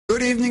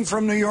Good evening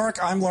from New York.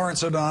 I'm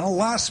Lawrence O'Donnell.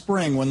 Last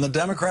spring, when the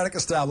Democratic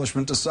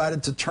establishment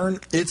decided to turn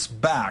its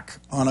back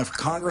on a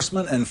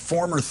congressman and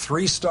former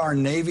three-star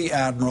Navy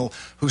admiral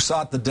who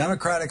sought the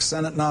Democratic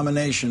Senate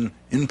nomination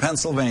in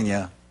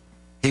Pennsylvania,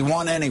 he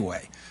won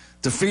anyway,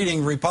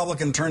 defeating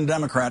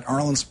Republican-turned-Democrat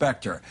Arlen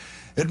Specter.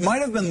 It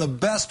might have been the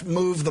best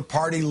move the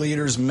party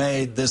leaders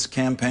made this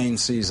campaign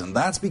season.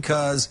 That's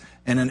because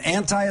in an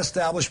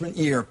anti-establishment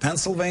year,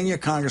 Pennsylvania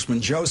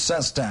Congressman Joe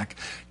Sestak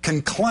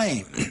can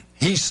claim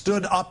he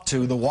stood up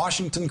to the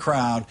Washington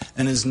crowd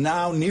and is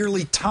now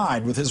nearly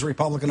tied with his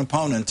Republican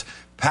opponent,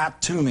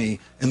 Pat Toomey,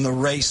 in the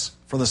race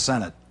for the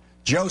Senate.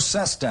 Joe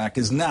Sestak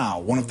is now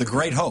one of the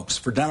great hopes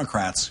for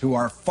Democrats who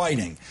are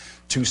fighting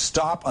to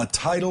stop a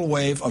tidal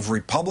wave of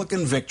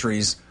Republican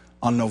victories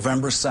on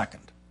November 2nd.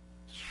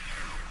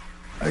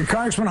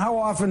 Congressman, how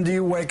often do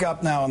you wake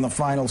up now in the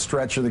final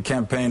stretch of the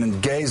campaign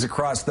and gaze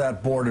across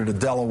that border to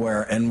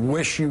Delaware and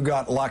wish you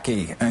got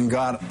lucky and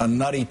got a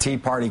nutty Tea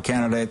Party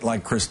candidate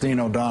like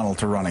Christine O'Donnell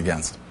to run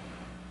against?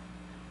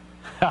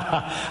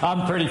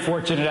 I'm pretty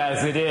fortunate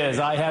as it is.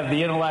 I have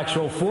the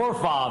intellectual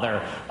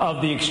forefather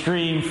of the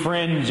extreme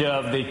fringe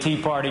of the Tea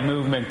Party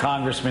movement,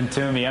 Congressman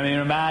Toomey. I mean,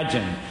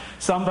 imagine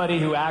somebody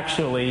who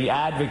actually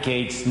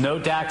advocates no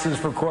taxes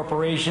for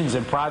corporations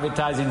and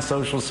privatizing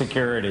Social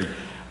Security.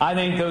 I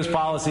think those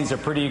policies are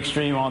pretty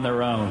extreme on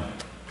their own.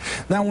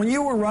 Now, when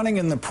you were running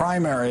in the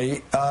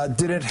primary,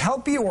 did it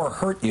help you or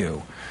hurt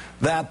you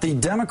that the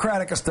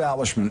Democratic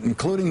establishment,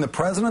 including the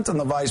president and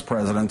the vice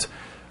president,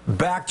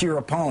 backed your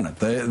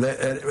opponent?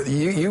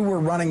 You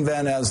were running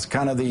then as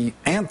kind of the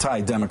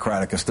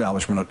anti-Democratic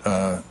establishment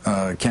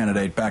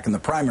candidate back in the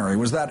primary.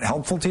 Was that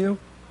helpful to you?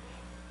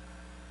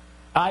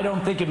 I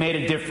don't think it made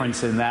a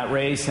difference in that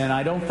race, and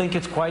I don't think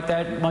it's quite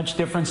that much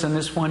difference in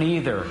this one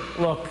either.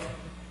 Look,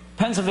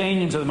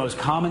 Pennsylvanians are the most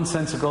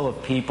commonsensical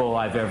of people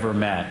I've ever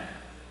met.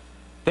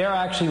 They're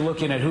actually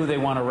looking at who they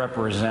want to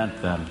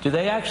represent them. Do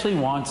they actually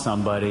want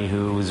somebody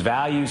whose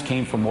values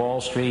came from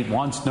Wall Street,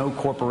 wants no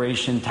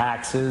corporation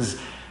taxes,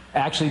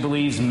 actually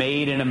believes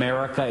made in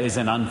America is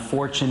an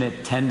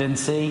unfortunate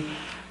tendency?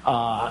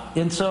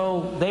 And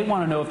so they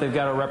want to know if they've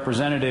got a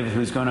representative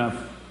who's going to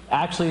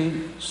actually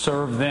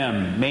serve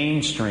them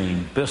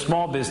mainstream. The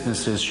small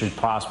businesses should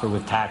prosper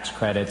with tax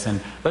credits,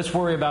 and let's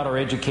worry about our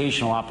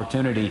educational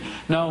opportunity.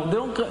 No,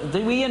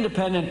 we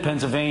independent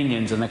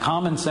Pennsylvanians and the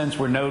common sense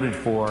we're noted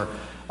for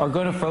are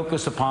going to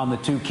focus upon the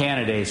two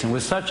candidates, and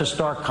with such a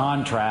stark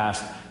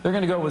contrast, they're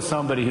going to go with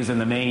somebody who's in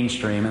the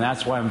mainstream, and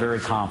that's why I'm very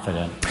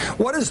confident.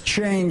 What has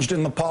changed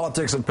in the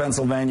politics of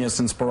Pennsylvania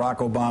since Barack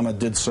Obama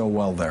did so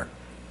well there?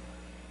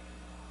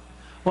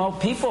 Well,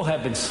 people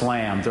have been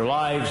slammed, their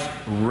lives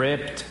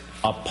ripped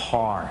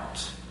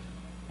apart.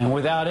 And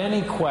without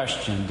any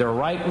question, they're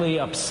rightly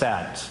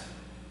upset.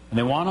 And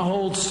they want to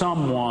hold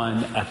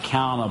someone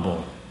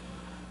accountable.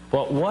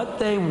 But what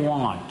they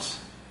want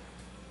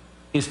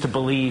is to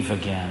believe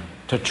again,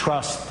 to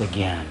trust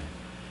again.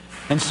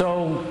 And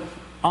so,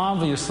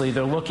 obviously,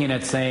 they're looking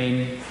at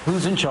saying,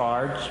 who's in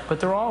charge? But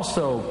they're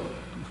also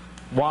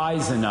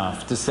wise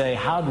enough to say,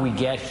 how do we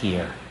get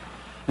here?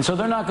 And so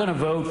they're not going to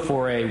vote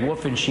for a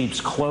wolf in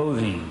sheep's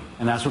clothing,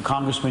 and that's what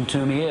Congressman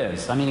Toomey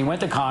is. I mean, he went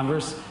to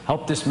Congress,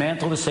 helped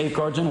dismantle the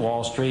safeguards in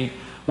Wall Street,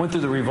 went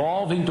through the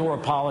revolving door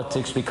of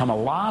politics, become a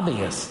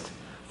lobbyist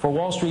for a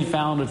Wall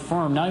Street-founded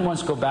firm. Now he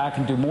wants to go back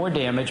and do more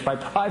damage by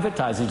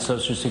privatizing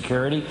Social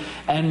Security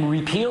and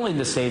repealing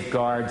the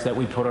safeguards that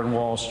we put on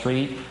Wall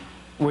Street,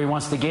 where he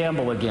wants to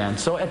gamble again.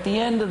 So at the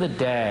end of the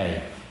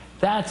day,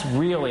 that's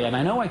really, and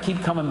I know I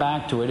keep coming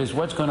back to it, is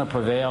what's going to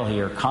prevail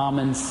here,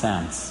 common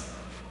sense.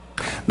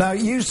 Now,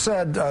 you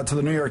said to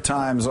the New York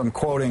Times, I'm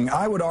quoting,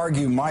 I would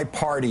argue my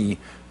party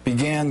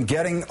began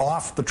getting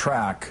off the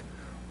track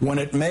when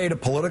it made a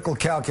political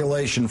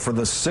calculation for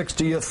the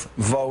 60th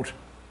vote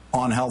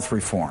on health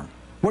reform.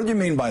 What do you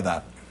mean by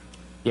that?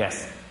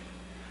 Yes.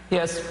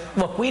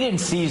 Look, we didn't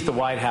seize the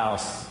White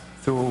House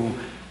through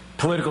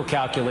political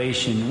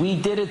calculation. We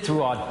did it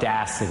through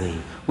audacity.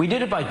 We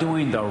did it by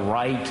doing the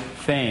right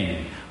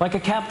thing. Like a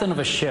captain of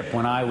a ship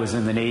when I was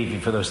in the Navy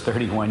for those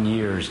 31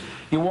 years.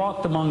 You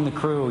walked among the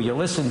crew, you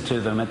listened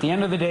to them. At the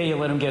end of the day, you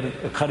let them get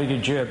a cut of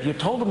your jib. You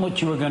told them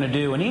what you were going to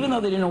do, and even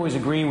though they didn't always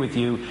agree with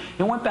you,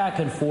 you went back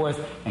and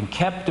forth and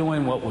kept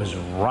doing what was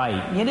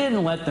right. You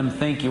didn't let them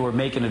think you were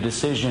making a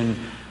decision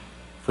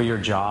for your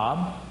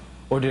job,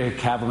 or to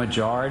have a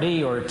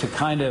majority, or to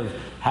kind of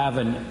have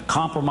a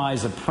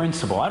compromise of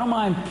principle. I don't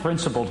mind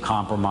principled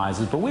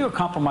compromises, but we were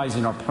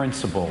compromising our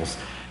principles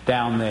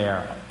down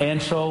there.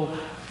 And so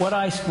when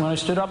I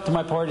stood up to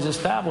my party's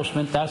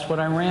establishment, that's what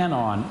I ran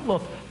on.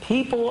 Look,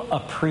 people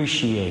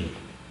appreciate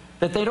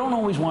that they don't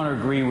always want to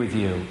agree with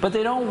you, but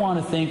they don't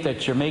want to think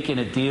that you're making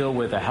a deal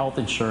with a health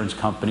insurance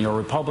company or a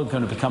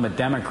Republican to become a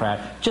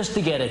Democrat just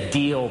to get a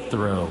deal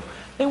through.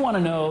 They want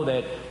to know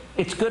that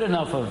it's good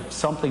enough of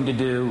something to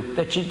do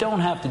that you don't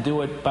have to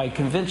do it by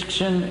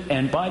conviction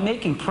and by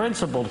making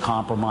principled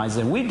compromises.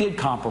 And we did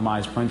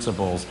compromise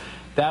principles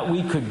that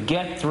we could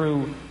get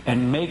through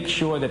and make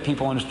sure that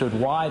people understood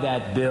why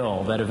that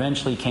bill that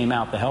eventually came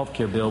out, the health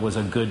care bill, was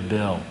a good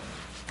bill.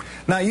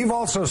 Now, you've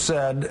also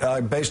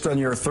said, based on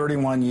your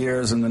 31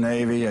 years in the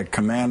Navy, a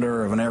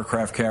commander of an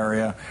aircraft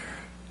carrier,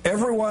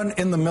 everyone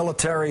in the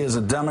military is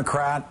a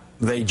Democrat.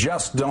 They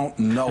just don't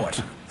know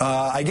it.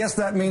 I guess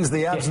that means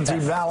the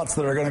absentee ballots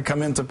that are going to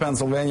come into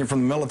Pennsylvania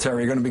from the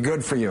military are going to be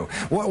good for you.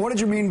 What did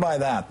you mean by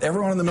that?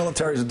 Everyone in the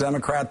military is a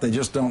Democrat. They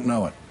just don't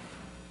know it.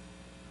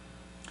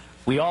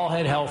 We all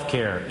had health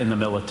care in the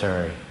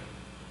military.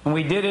 And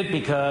we did it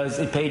because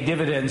it paid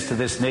dividends to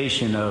this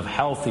nation of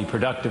healthy,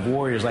 productive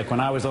warriors. Like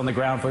when I was on the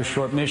ground for a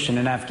short mission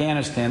in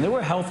Afghanistan, there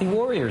were healthy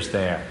warriors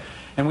there.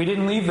 And we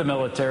didn't leave the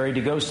military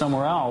to go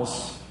somewhere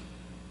else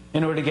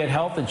in order to get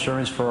health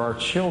insurance for our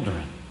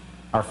children,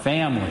 our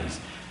families.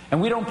 And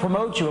we don't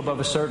promote you above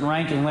a certain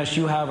rank unless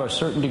you have a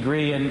certain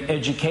degree in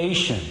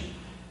education.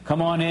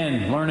 Come on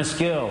in, learn a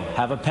skill,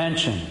 have a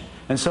pension.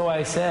 And so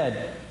I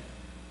said,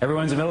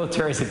 everyone's in the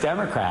military is a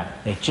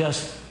Democrat. They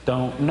just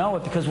don't know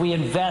it because we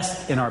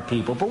invest in our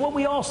people. But what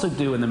we also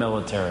do in the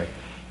military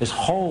is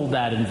hold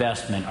that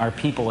investment, our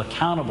people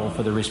accountable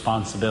for the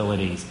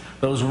responsibilities,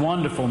 those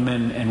wonderful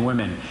men and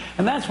women.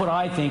 And that's what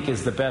I think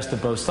is the best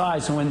of both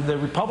sides. And when the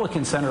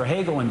Republican Senator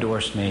Hagel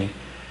endorsed me,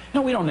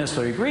 we don't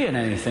necessarily agree on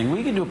anything.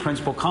 We can do a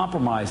principal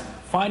compromise.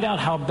 Find out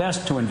how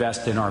best to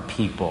invest in our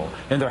people,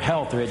 in their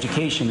health, their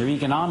education, their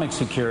economic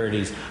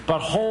securities, but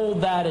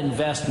hold that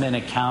investment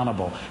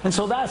accountable. And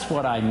so that's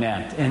what I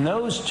meant. And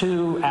those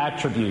two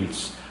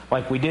attributes,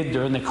 like we did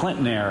during the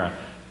Clinton era,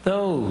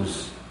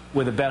 those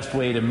were the best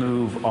way to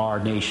move our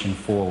nation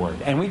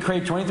forward. And we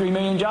created 23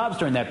 million jobs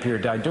during that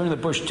period of time. During the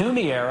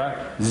Bush-Toomey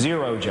era,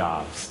 0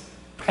 jobs,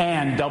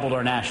 and doubled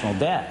our national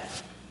debt.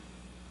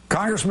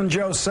 Congressman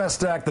Joe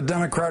Sestak, the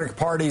Democratic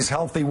Party's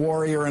healthy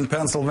warrior in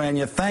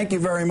Pennsylvania, thank you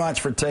very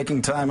much for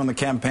taking time on the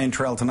campaign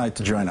trail tonight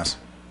to join us.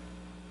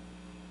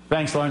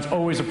 Thanks, Lawrence.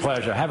 Always a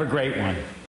pleasure. Have a great one.